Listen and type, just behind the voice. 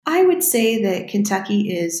would say that Kentucky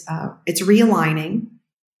is, it's realigning.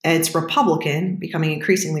 It's Republican, becoming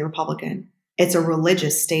increasingly Republican. It's a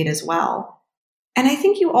religious state as well. And I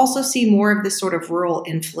think you also see more of this sort of rural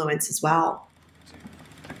influence as well.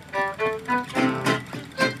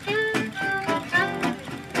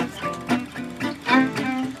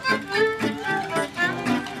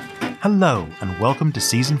 Hello, and welcome to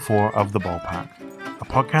Season 4 of The Ballpark, a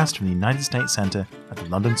podcast from the United States Centre at the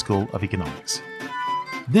London School of Economics.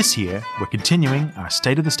 This year, we're continuing our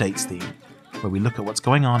State of the States theme, where we look at what's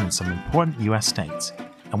going on in some important US states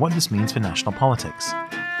and what this means for national politics.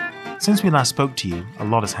 Since we last spoke to you, a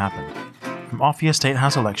lot has happened, from off-year state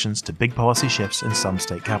house elections to big policy shifts in some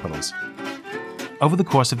state capitals. Over the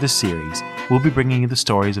course of this series, we'll be bringing you the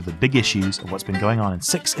stories of the big issues of what's been going on in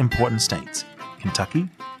 6 important states: Kentucky,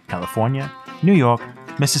 California, New York,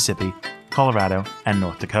 Mississippi, Colorado, and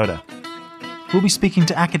North Dakota. We'll be speaking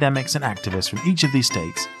to academics and activists from each of these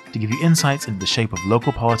states to give you insights into the shape of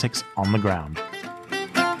local politics on the ground.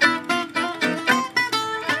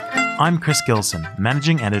 I'm Chris Gilson,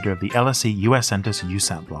 Managing Editor of the LSE US Center's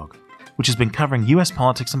USAT blog, which has been covering US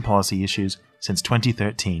politics and policy issues since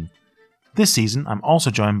 2013. This season, I'm also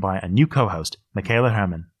joined by a new co-host, Michaela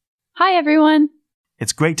Herman. Hi, everyone.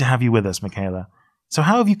 It's great to have you with us, Michaela. So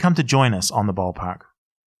how have you come to join us on the Ballpark?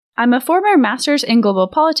 I'm a former Master's in Global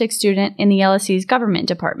Politics student in the LSE's Government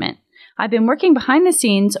Department. I've been working behind the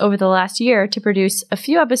scenes over the last year to produce a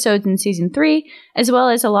few episodes in Season 3, as well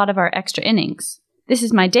as a lot of our extra innings. This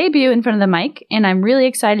is my debut in front of the mic, and I'm really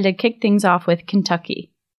excited to kick things off with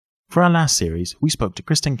Kentucky. For our last series, we spoke to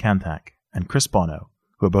Kristen Kanthak and Chris Bono,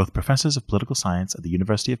 who are both professors of political science at the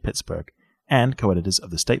University of Pittsburgh and co-editors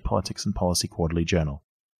of the State Politics and Policy Quarterly Journal.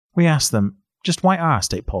 We asked them, just why are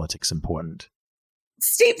state politics important?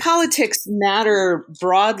 State politics matter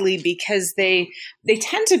broadly because they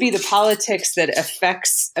tend to be the politics that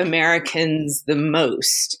affects Americans the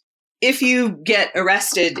most. If you get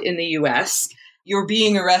arrested in the U.S., you're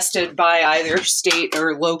being arrested by either state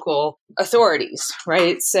or local authorities,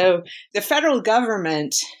 right? So the federal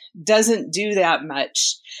government doesn't do that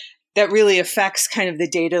much that really affects kind of the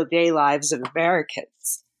day-to-day lives of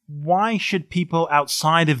Americans. Why should people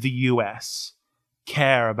outside of the U.S.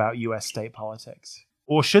 care about U.S. state politics?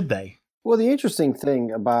 Or should they? Well, the interesting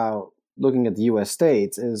thing about looking at the U.S.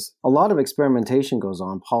 states is a lot of experimentation goes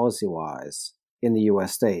on policy-wise in the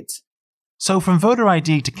U.S. states. So from voter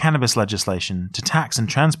ID to cannabis legislation to tax and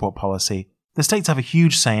transport policy, the states have a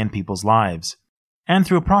huge say in people's lives. And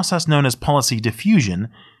through a process known as policy diffusion,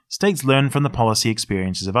 states learn from the policy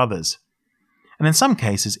experiences of others. And in some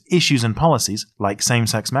cases, issues and policies, like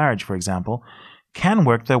same-sex marriage, for example, can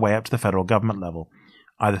work their way up to the federal government level,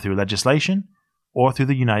 either through legislation or through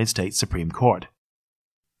the United States Supreme Court.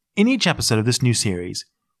 In each episode of this new series,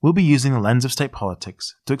 we'll be using the lens of state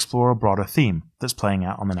politics to explore a broader theme that's playing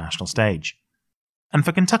out on the national stage. And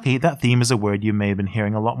for Kentucky, that theme is a word you may have been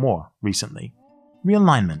hearing a lot more recently: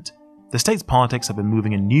 realignment. The state's politics have been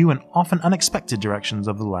moving in new and often unexpected directions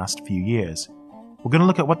over the last few years. We're going to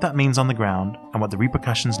look at what that means on the ground and what the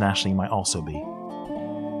repercussions nationally might also be.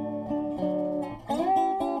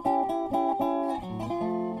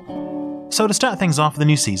 So to start things off for the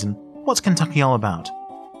new season, what's Kentucky all about?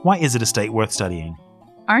 Why is it a state worth studying?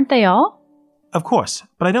 Aren't they all? Of course,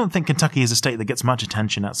 but I don't think Kentucky is a state that gets much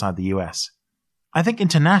attention outside the US. I think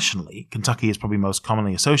internationally, Kentucky is probably most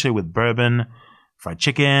commonly associated with bourbon, fried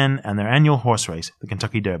chicken, and their annual horse race, the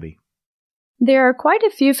Kentucky Derby. There are quite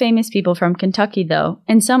a few famous people from Kentucky, though,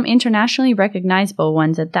 and some internationally recognizable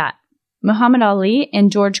ones at that. Muhammad Ali and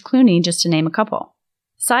George Clooney, just to name a couple.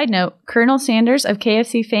 Side note, Colonel Sanders of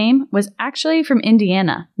KFC fame was actually from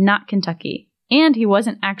Indiana, not Kentucky. And he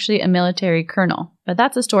wasn't actually a military colonel, but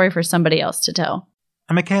that's a story for somebody else to tell.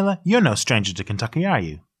 And Michaela, you're no stranger to Kentucky, are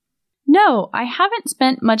you? No, I haven't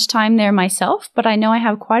spent much time there myself, but I know I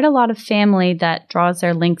have quite a lot of family that draws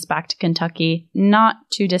their links back to Kentucky, not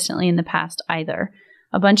too distantly in the past either.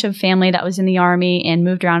 A bunch of family that was in the Army and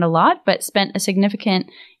moved around a lot, but spent a significant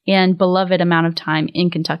and beloved amount of time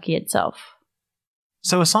in Kentucky itself.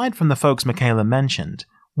 So aside from the folks Michaela mentioned,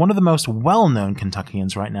 one of the most well-known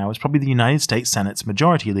Kentuckians right now is probably the United States Senate's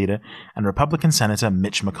Majority Leader and Republican Senator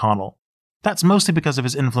Mitch McConnell. That's mostly because of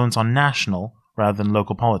his influence on national rather than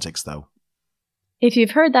local politics, though. If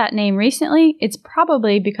you've heard that name recently, it's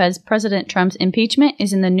probably because President Trump's impeachment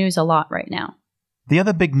is in the news a lot right now. The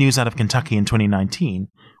other big news out of Kentucky in 2019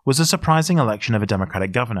 was the surprising election of a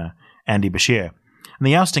Democratic governor, Andy Beshear, and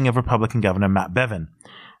the ousting of Republican Governor Matt Bevin.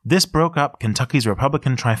 This broke up Kentucky's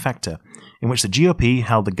Republican trifecta, in which the GOP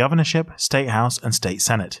held the governorship, state house, and state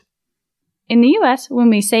senate. In the U.S., when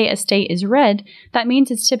we say a state is red, that means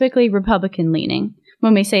it's typically Republican-leaning,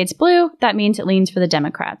 When we say it's blue, that means it leans for the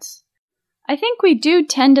Democrats. I think we do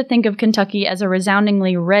tend to think of Kentucky as a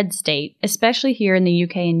resoundingly red state, especially here in the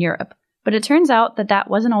UK and Europe, but it turns out that that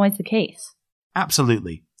wasn't always the case.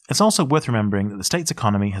 Absolutely. It's also worth remembering that the state's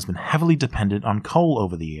economy has been heavily dependent on coal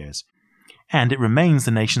over the years, and it remains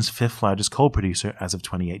the nation's fifth largest coal producer as of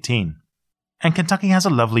 2018. And Kentucky has a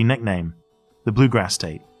lovely nickname, the Bluegrass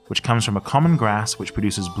State, which comes from a common grass which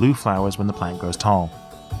produces blue flowers when the plant grows tall.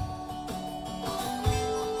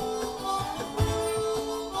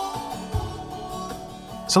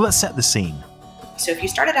 So let's set the scene. So if you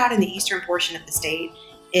started out in the eastern portion of the state,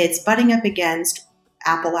 it's butting up against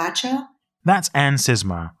Appalachia. That's Ann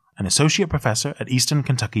Sismar, an associate professor at Eastern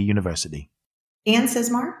Kentucky University. Ann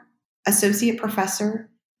Sismar, associate professor,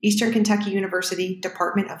 Eastern Kentucky University,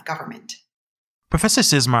 Department of Government. Professor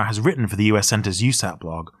Sismar has written for the U.S. Center's USAT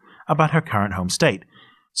blog about her current home state,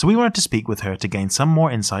 so we wanted to speak with her to gain some more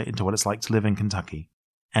insight into what it's like to live in Kentucky,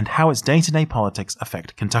 and how its day-to-day politics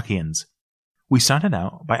affect Kentuckians. We started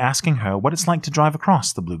out by asking her what it's like to drive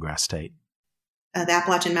across the Bluegrass State. The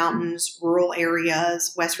Appalachian Mountains, rural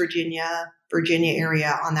areas, West Virginia, Virginia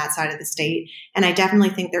area on that side of the state. And I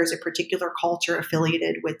definitely think there's a particular culture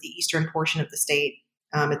affiliated with the eastern portion of the state.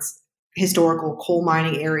 It's historical coal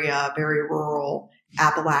mining area, very rural,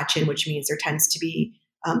 Appalachian, which means there tends to be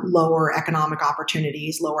lower economic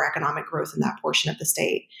opportunities, lower economic growth in that portion of the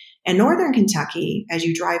state. And northern Kentucky, as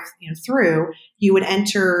you drive through, you would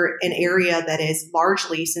enter an area that is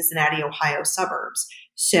largely Cincinnati, Ohio suburbs.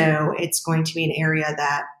 So it's going to be an area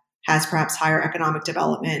that has perhaps higher economic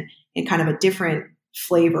development and kind of a different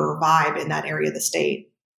flavor or vibe in that area of the state.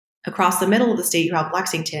 Across the middle of the state, you have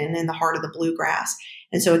Lexington in the heart of the bluegrass.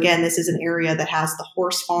 And so again, this is an area that has the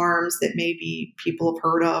horse farms that maybe people have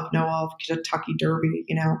heard of, know of, Kentucky Derby,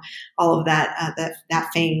 all of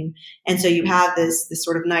that fame. And so you have this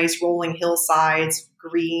sort of nice rolling hillsides,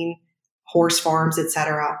 green horse farms,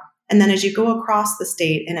 etc. And then as you go across the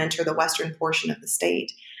state and enter the western portion of the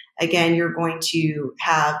state, again, you're going to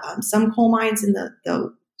have some coal mines in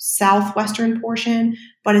the southwestern portion,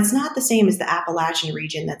 but it's not the same as the Appalachian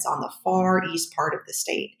region that's on the far east part of the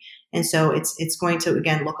state. And so it's going to,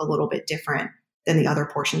 again, look a little bit different than the other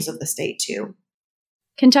portions of the state, too.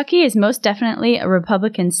 Kentucky is most definitely a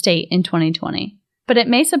Republican state in 2020, but it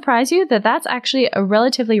may surprise you that that's actually a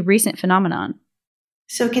relatively recent phenomenon.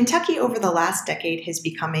 So Kentucky over the last decade is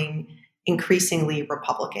becoming increasingly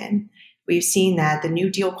Republican. We've seen that the New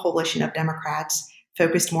Deal coalition of Democrats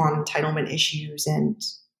focused more on entitlement issues and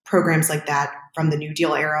programs like that from the New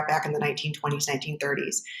Deal era back in the 1920s,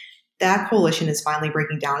 1930s. That coalition is finally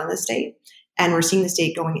breaking down in the state, and we're seeing the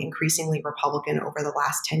state going increasingly Republican over the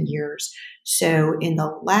last 10 years. So in the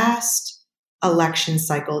last election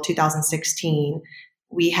cycle, 2016,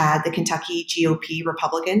 we had the Kentucky GOP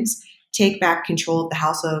Republicans take back control of the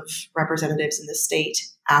House of Representatives in the state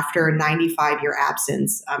after a 95-year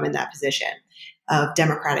absence in that position of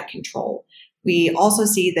Democratic control. We also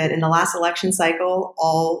see that in the last election cycle,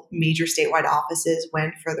 all major statewide offices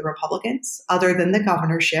went for the Republicans, other than the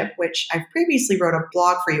governorship, which I've previously wrote a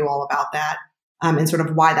blog for you all about that, and sort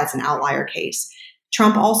of why that's an outlier case.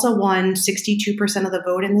 Trump also won 62% of the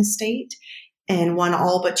vote in the state and won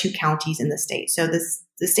all but 2 counties in the state. So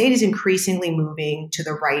the state is increasingly moving to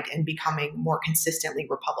the right and becoming more consistently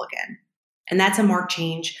Republican. And that's a marked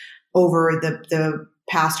change over the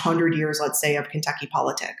past 100 years, let's say, of Kentucky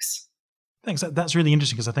politics. Thanks. That's really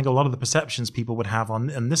interesting because I think a lot of the perceptions people would have on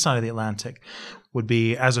this side of the Atlantic would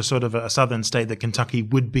be, as a sort of a southern state, that Kentucky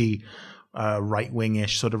would be a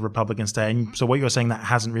right-wing-ish sort of Republican state. And so what you're saying, that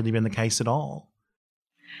hasn't really been the case at all?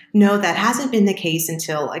 No, that hasn't been the case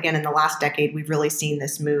until, again, in the last decade, we've really seen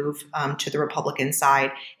this move to the Republican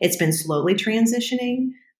side. It's been slowly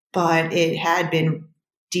transitioning, but it had been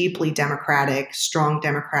deeply Democratic, strong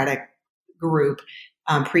Democratic group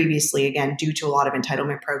previously, again, due to a lot of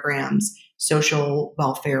entitlement programs, social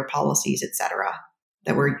welfare policies, et cetera,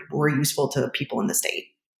 that were useful to people in the state.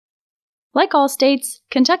 Like all states,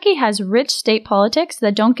 Kentucky has rich state politics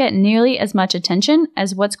that don't get nearly as much attention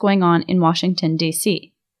as what's going on in Washington,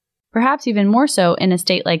 D.C. Perhaps even more so in a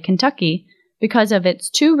state like Kentucky because of its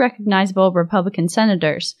 2 recognizable Republican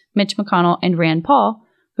senators, Mitch McConnell and Rand Paul,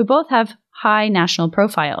 who both have high national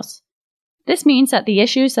profiles. This means that the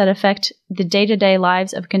issues that affect the day-to-day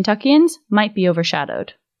lives of Kentuckians might be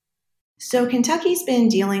overshadowed. So Kentucky's been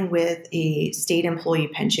dealing with a state employee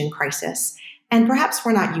pension crisis, and perhaps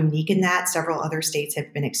we're not unique in that. Several other states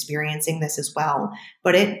have been experiencing this as well,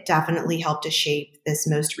 but it definitely helped to shape this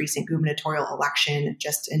most recent gubernatorial election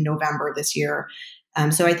just in November this year.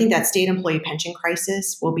 So I think that state employee pension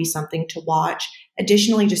crisis will be something to watch.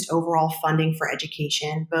 Additionally, just overall funding for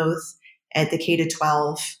education, both at the K to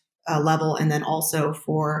 12 level, and then also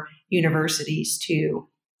for universities too,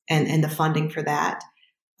 and the funding for that.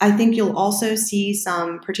 I think you'll also see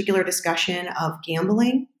some particular discussion of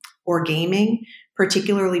gambling or gaming,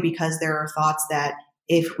 particularly because there are thoughts that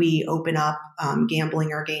if we open up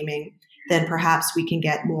gambling or gaming, then perhaps we can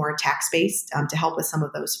get more tax-based to help with some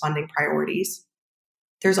of those funding priorities.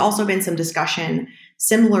 There's also been some discussion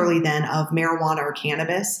similarly then of marijuana or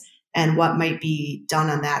cannabis and what might be done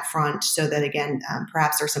on that front so that, again,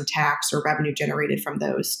 perhaps there's some tax or revenue generated from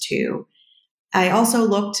those too. I also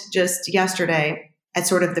looked just yesterday at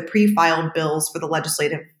sort of the pre-filed bills for the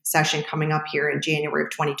legislative session coming up here in January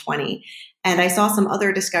of 2020. And I saw some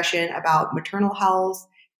other discussion about maternal health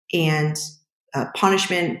and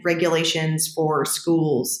punishment regulations for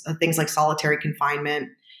schools, things like solitary confinement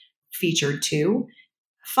featured too.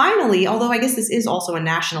 Finally, although I guess this is also a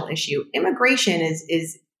national issue, immigration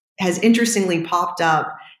has interestingly popped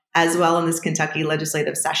up as well in this Kentucky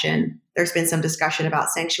legislative session. There's been some discussion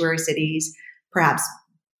about sanctuary cities, perhaps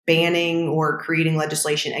banning or creating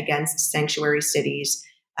legislation against sanctuary cities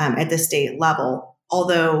at the state level,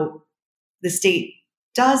 although the state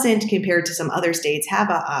doesn't, compared to some other states, have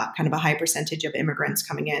a kind of a high percentage of immigrants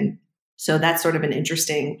coming in. So that's sort of an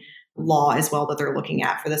interesting law as well that they're looking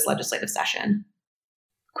at for this legislative session.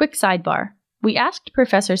 Quick sidebar. We asked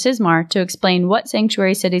Professor Sismar to explain what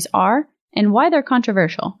sanctuary cities are and why they're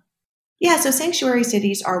controversial. Yeah, so sanctuary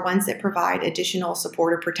cities are ones that provide additional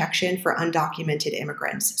support or protection for undocumented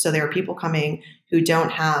immigrants. So there are people coming who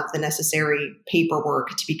don't have the necessary paperwork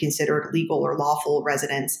to be considered legal or lawful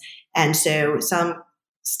residents. And so some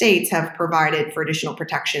states have provided for additional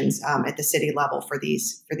protections at the city level for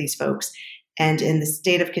these folks. And in the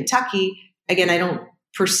state of Kentucky, again, I don't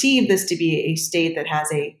perceive this to be a state that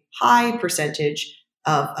has a high percentage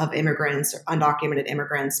of immigrants or undocumented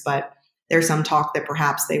immigrants, but there's some talk that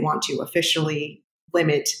perhaps they want to officially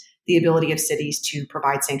limit the ability of cities to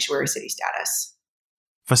provide sanctuary city status.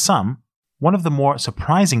 For some, one of the more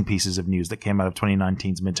surprising pieces of news that came out of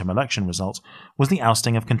 2019's midterm election results was the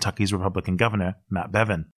ousting of Kentucky's Republican governor, Matt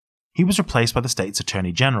Bevin. He was replaced by the state's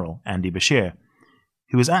Attorney General, Andy Beshear,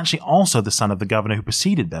 who is actually also the son of the governor who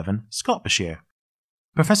preceded Bevin, Scott Beshear.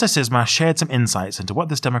 Professor Sismar shared some insights into what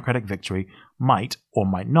this Democratic victory might or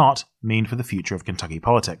might not mean for the future of Kentucky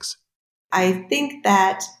politics. I think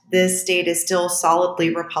that this state is still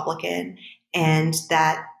solidly Republican and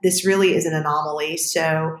that this really is an anomaly.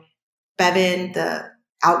 So Bevin, the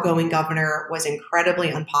outgoing governor, was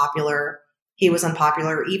incredibly unpopular. He was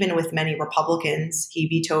unpopular even with many Republicans. He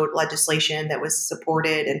vetoed legislation that was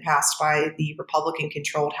supported and passed by the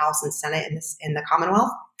Republican-controlled House and Senate in the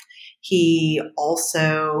Commonwealth. He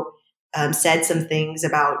also said some things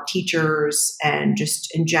about teachers and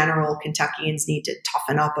just in general, Kentuckians need to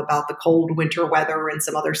toughen up about the cold winter weather and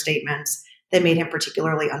some other statements that made him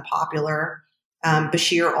particularly unpopular.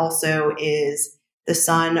 Beshear also is the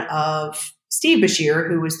son of Steve Beshear,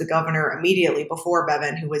 who was the governor immediately before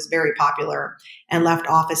Bevin, who was very popular and left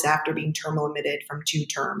office after being term limited from 2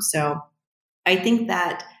 terms. So I think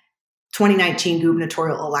that 2019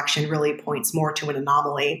 gubernatorial election really points more to an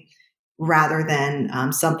anomaly rather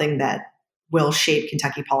than something that will shape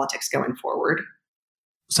Kentucky politics going forward.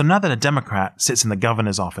 So now that a Democrat sits in the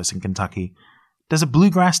governor's office in Kentucky, does a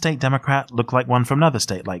bluegrass state Democrat look like one from another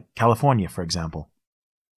state, like California, for example?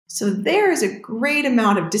 So there is a great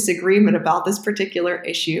amount of disagreement about this particular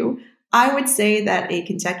issue. I would say that a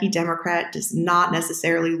Kentucky Democrat does not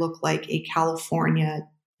necessarily look like a California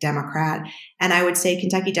Democrat. And I would say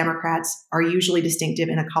Kentucky Democrats are usually distinctive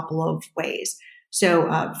in a couple of ways.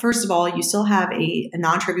 So first of all, you still have a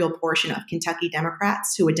non-trivial portion of Kentucky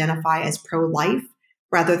Democrats who identify as pro-life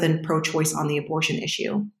rather than pro-choice on the abortion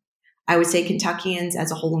issue. I would say Kentuckians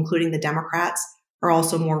as a whole, including the Democrats, are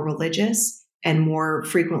also more religious and more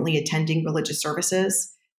frequently attending religious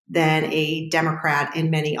services than a Democrat in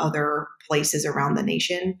many other places around the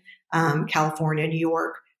nation. California, New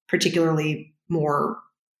York, particularly more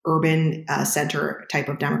urban center type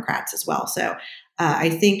of Democrats as well. So I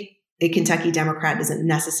think a Kentucky Democrat doesn't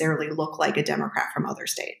necessarily look like a Democrat from other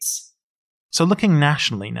states. So looking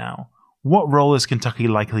nationally now, what role is Kentucky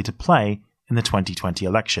likely to play in the 2020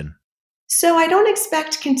 election? So I don't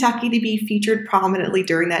expect Kentucky to be featured prominently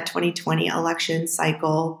during that 2020 election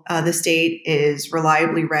cycle. The state is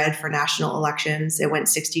reliably red for national elections. It went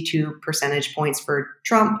 62 percentage points for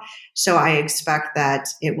Trump. So I expect that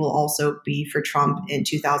it will also be for Trump in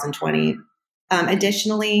 2020.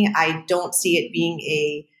 Additionally, I don't see it being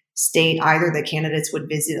a state either that candidates would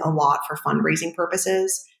visit a lot for fundraising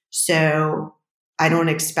purposes. So I don't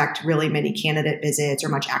expect really many candidate visits or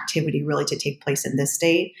much activity really to take place in this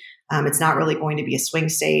state. It's not really going to be a swing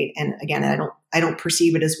state. And again, I don't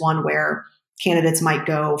perceive it as one where candidates might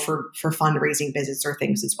go for fundraising visits or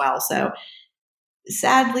things as well. So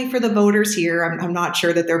sadly for the voters here, I'm not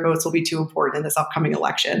sure that their votes will be too important in this upcoming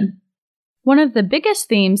election. One of the biggest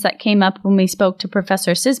themes that came up when we spoke to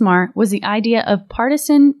Professor Sismar was the idea of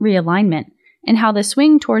partisan realignment and how the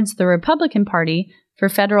swing towards the Republican Party for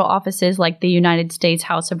federal offices like the United States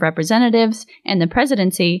House of Representatives and the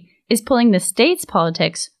presidency is pulling the state's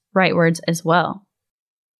politics rightwards as well.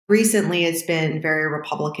 Recently, it's been very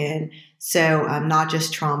Republican. So not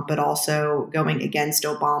just Trump, but also going against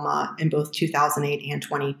Obama in both 2008 and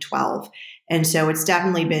 2012. And so it's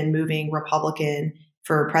definitely been moving Republican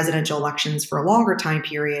for presidential elections for a longer time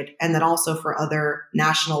period, and then also for other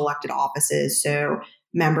national elected offices. So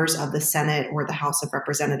members of the Senate or the House of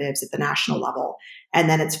Representatives at the national level. And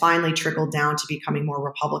then it's finally trickled down to becoming more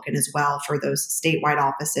Republican as well for those statewide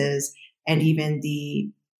offices and even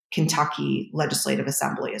the Kentucky Legislative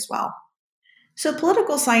Assembly as well. So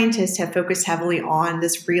political scientists have focused heavily on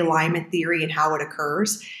this realignment theory and how it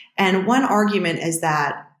occurs. And one argument is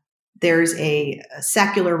that there's a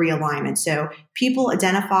secular realignment. So people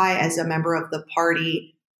identify as a member of the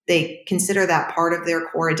party. They consider that part of their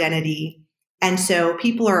core identity. And so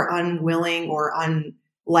people are unwilling or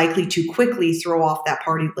unlikely to quickly throw off that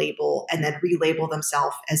party label and then relabel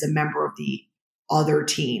themselves as a member of the other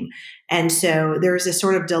team. And so there's a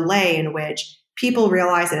sort of delay in which people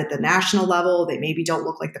realize that at the national level, they maybe don't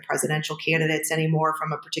look like the presidential candidates anymore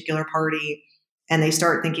from a particular party. And they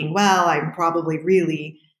start thinking, well, I'm probably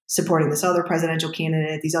really supporting this other presidential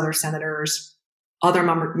candidate, these other senators, other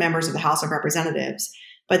members of the House of Representatives.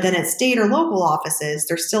 But then at state or local offices,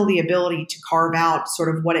 there's still the ability to carve out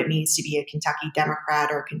sort of what it means to be a Kentucky Democrat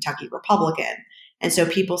or a Kentucky Republican. And so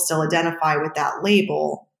people still identify with that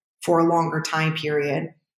label for a longer time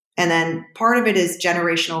period. And then part of it is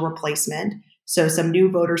generational replacement. So some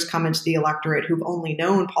new voters come into the electorate who've only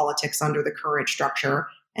known politics under the current structure.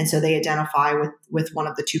 And so they identify with one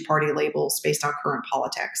of the two-party labels based on current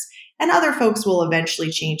politics. And other folks will eventually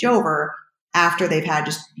change over after they've had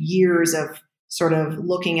just years of sort of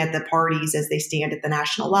looking at the parties as they stand at the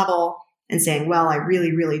national level and saying, well, I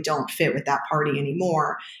really, really don't fit with that party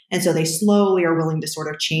anymore. And so they slowly are willing to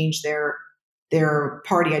sort of change their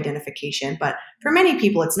party identification. But for many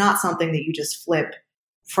people, it's not something that you just flip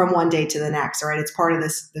from one day to the next, right? It's part of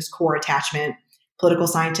this core attachment. Political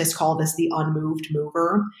scientists call this the unmoved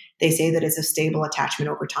mover. They say that it's a stable attachment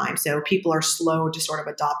over time. So people are slow to sort of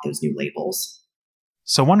adopt those new labels.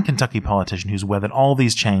 So one Kentucky politician who's weathered all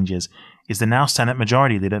these changes is the now Senate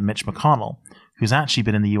Majority Leader Mitch McConnell, who's actually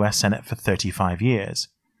been in the US Senate for 35 years.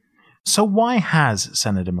 So why has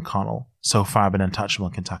Senator McConnell so far been untouchable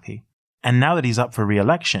in Kentucky? And now that he's up for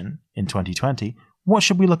re-election in 2020, what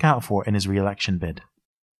should we look out for in his re-election bid?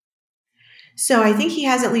 So I think he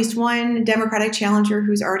has at least one Democratic challenger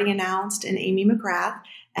who's already announced, in Amy McGrath,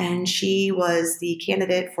 and she was the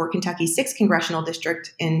candidate for Kentucky's 6th congressional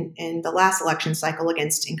district in the last election cycle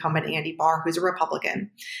against incumbent Andy Barr, who's a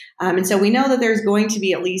Republican. And so we know that there's going to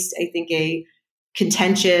be at least, I think, a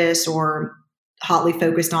contentious or hotly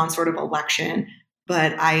focused on sort of election.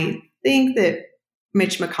 But I think that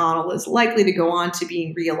Mitch McConnell is likely to go on to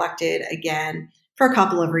being reelected again for a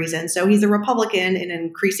couple of reasons. So he's a Republican in an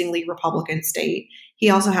increasingly Republican state. He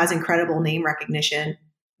also has incredible name recognition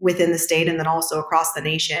within the state and then also across the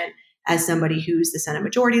nation as somebody who's the Senate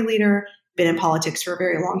Majority Leader, been in politics for a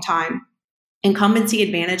very long time. Incumbency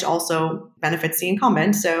advantage also benefits the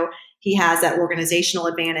incumbent. So he has that organizational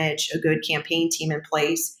advantage, a good campaign team in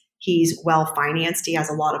place. He's well financed. He has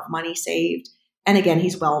a lot of money saved. And again,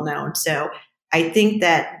 he's well known. So I think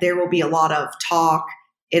that there will be a lot of talk.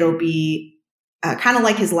 It'll be kind of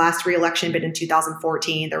like his last reelection bid in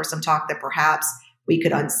 2014. There was some talk that perhaps we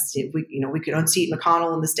could unseat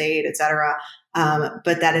McConnell in the state, et cetera.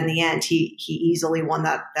 But that in the end, he easily won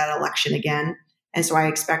that election again. And so I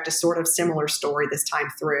expect a sort of similar story this time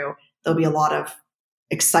through. There'll be a lot of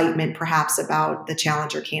excitement perhaps about the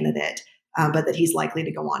challenger candidate, but that he's likely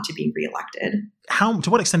to go on to being reelected. To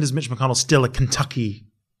what extent is Mitch McConnell still a Kentucky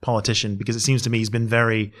politician? Because it seems to me he's been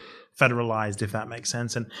very federalized, if that makes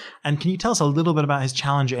sense. And can you tell us a little bit about his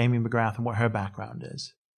challenger, Amy McGrath, and what her background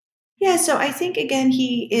is? Yeah, so I think, again,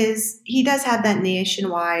 he does have that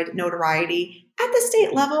nationwide notoriety. At the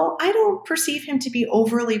state level, I don't perceive him to be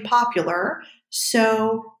overly popular.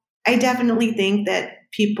 So I definitely think that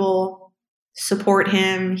people support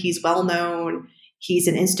him. He's well known. He's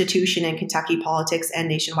an institution in Kentucky politics and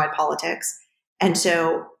nationwide politics. And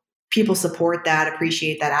so people support that,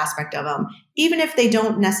 appreciate that aspect of him, even if they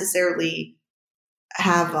don't necessarily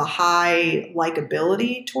have a high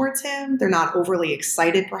likability towards him. They're not overly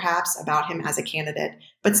excited, perhaps, about him as a candidate,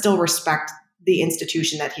 but still respect the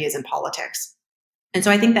institution that he is in politics. And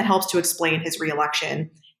so I think that helps to explain his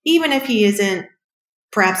reelection, even if he isn't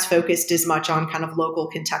perhaps focused as much on kind of local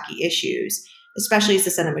Kentucky issues. Especially as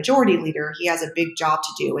the Senate Majority Leader, he has a big job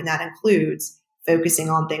to do, and that includes focusing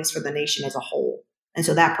on things for the nation as a whole. And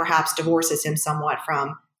so that perhaps divorces him somewhat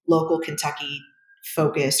from local Kentucky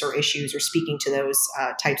focus or issues or speaking to those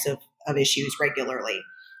types of issues regularly,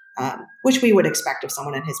 which we would expect of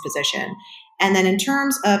someone in his position. And then in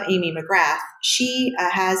terms of Amy McGrath, she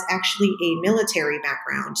has actually a military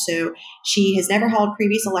background. So she has never held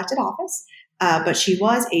previous elected office, but she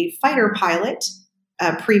was a fighter pilot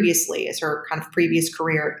previously as her kind of previous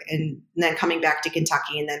career, and then coming back to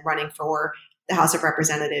Kentucky and then running for the House of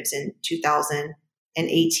Representatives in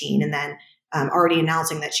 2018, and then already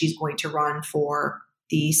announcing that she's going to run for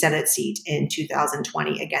the Senate seat in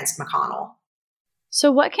 2020 against McConnell.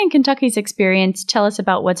 So what can Kentucky's experience tell us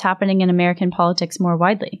about what's happening in American politics more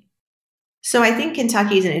widely? So I think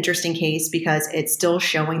Kentucky is an interesting case because it's still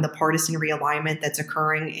showing the partisan realignment that's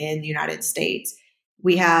occurring in the United States.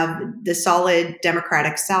 We have the solid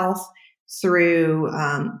Democratic South through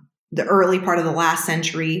the early part of the last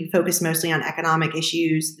century, focused mostly on economic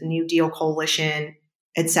issues, the New Deal coalition,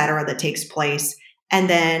 et cetera, that takes place. And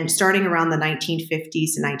then starting around the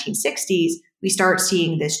 1950s and 1960s, we start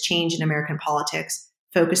seeing this change in American politics,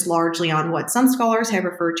 focused largely on what some scholars have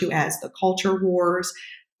referred to as the culture wars.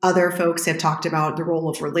 Other folks have talked about the role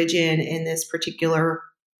of religion in this particular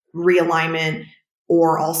realignment,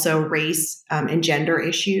 or also race and gender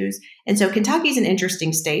issues. And so Kentucky is an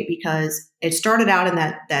interesting state because it started out in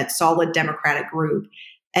that solid Democratic group.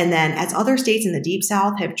 And then as other states in the Deep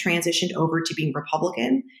South have transitioned over to being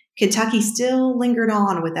Republican, Kentucky still lingered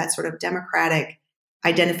on with that sort of Democratic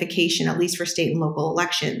identification, at least for state and local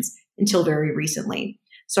elections, until very recently.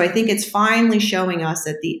 So I think it's finally showing us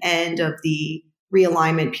at the end of the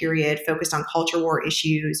realignment period focused on culture war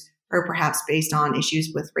issues, or perhaps based on issues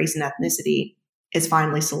with race and ethnicity, is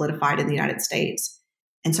finally solidified in the United States.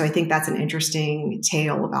 And so I think that's an interesting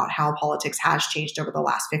tale about how politics has changed over the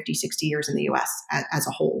last 50, 60 years in the US as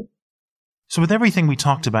a whole. So with everything we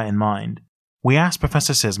talked about in mind, we asked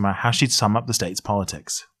Professor Sisma how she'd sum up the state's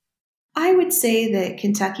politics. I would say that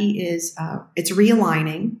Kentucky is, it's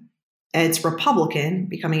realigning. It's Republican,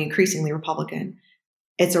 becoming increasingly Republican.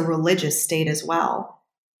 It's a religious state as well.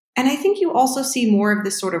 And I think you also see more of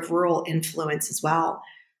this sort of rural influence as well.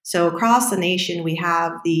 So across the nation, we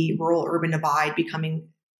have the rural-urban divide becoming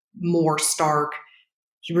more stark,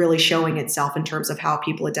 really showing itself in terms of how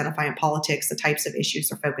people identify in politics, the types of issues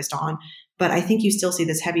they're focused on. But I think you still see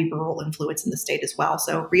this heavy rural influence in the state as well.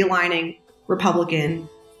 So realigning, Republican,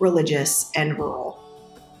 religious, and rural.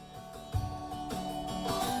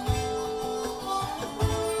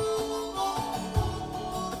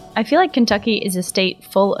 I feel like Kentucky is a state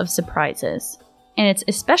full of surprises. And it's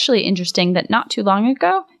especially interesting that not too long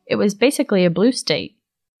ago, it was basically a blue state.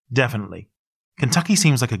 Definitely. Kentucky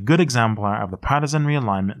seems like a good exemplar of the partisan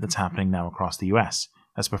realignment that's happening now across the US,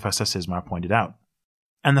 as Professor Sisma pointed out.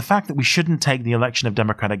 And the fact that we shouldn't take the election of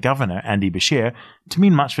Democratic Governor Andy Beshear to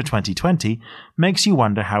mean much for 2020 makes you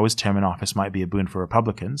wonder how his term in office might be a boon for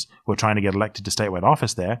Republicans, who are trying to get elected to statewide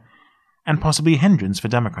office there, and possibly a hindrance for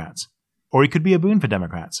Democrats. Or he could be a boon for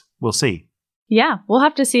Democrats. We'll see. Yeah, we'll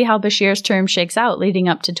have to see how Beshear's term shakes out leading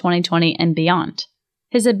up to 2020 and beyond.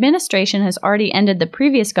 His administration has already ended the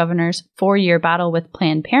previous governor's 4-year battle with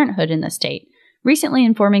Planned Parenthood in the state, recently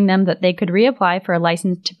informing them that they could reapply for a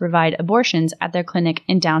license to provide abortions at their clinic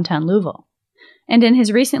in downtown Louisville. And in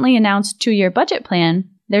his recently announced 2-year budget plan,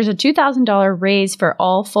 there's a $2,000 raise for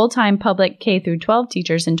all full-time public K-12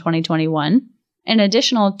 teachers in 2021, an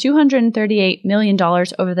additional $238 million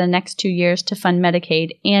over the next 2 years to fund Medicaid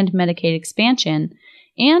and Medicaid expansion,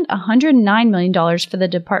 and $109 million for the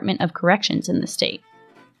Department of Corrections in the state.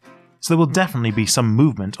 So there will definitely be some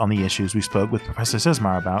movement on the issues we spoke with Professor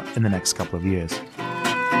Sisma about in the next couple of years.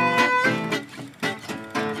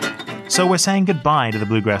 So we're saying goodbye to the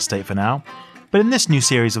Bluegrass State for now, but in this new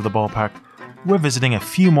series of The Ballpark, we're visiting a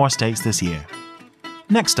few more states this year.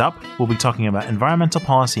 Next up, we'll be talking about environmental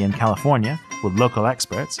policy in California with local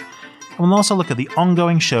experts, and we'll also look at the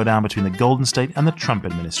ongoing showdown between the Golden State and the Trump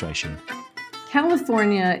administration.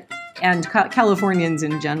 California and Californians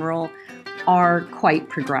in general are quite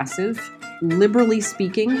progressive, liberally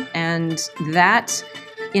speaking, and that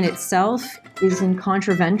in itself is in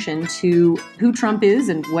contravention to who Trump is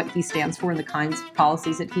and what he stands for and the kinds of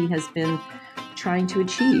policies that he has been trying to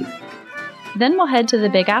achieve. Then we'll head to the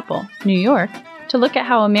Big Apple, New York, to look at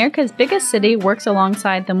how America's biggest city works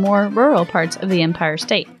alongside the more rural parts of the Empire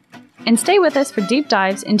State. And stay with us for deep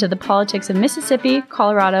dives into the politics of Mississippi,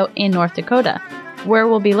 Colorado, and North Dakota, where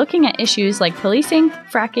we'll be looking at issues like policing,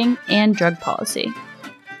 fracking, and drug policy.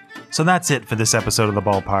 So that's it for this episode of The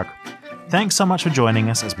Ballpark. Thanks so much for joining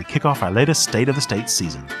us as we kick off our latest State of the State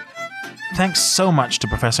season. Thanks so much to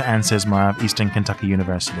Professor Ann Sismar of Eastern Kentucky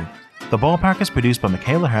University. The Ballpark is produced by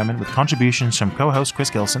Michaela Herman with contributions from co-host Chris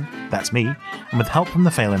Gilson, that's me, and with help from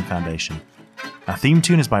the Phelan Foundation. Our theme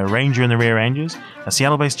tune is by Ranger and the Rearrangers, a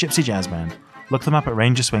Seattle-based gypsy jazz band. Look them up at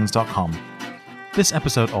rangerswings.com. This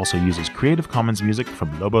episode also uses Creative Commons music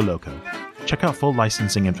from Lobo Loco. Check out full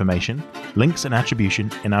licensing information, links, and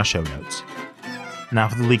attribution in our show notes. Now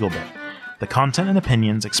for the legal bit. The content and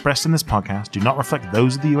opinions expressed in this podcast do not reflect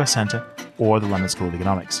those of the U.S. Centre or the London School of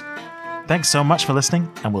Economics. Thanks so much for listening,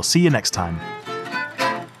 and we'll see you next time.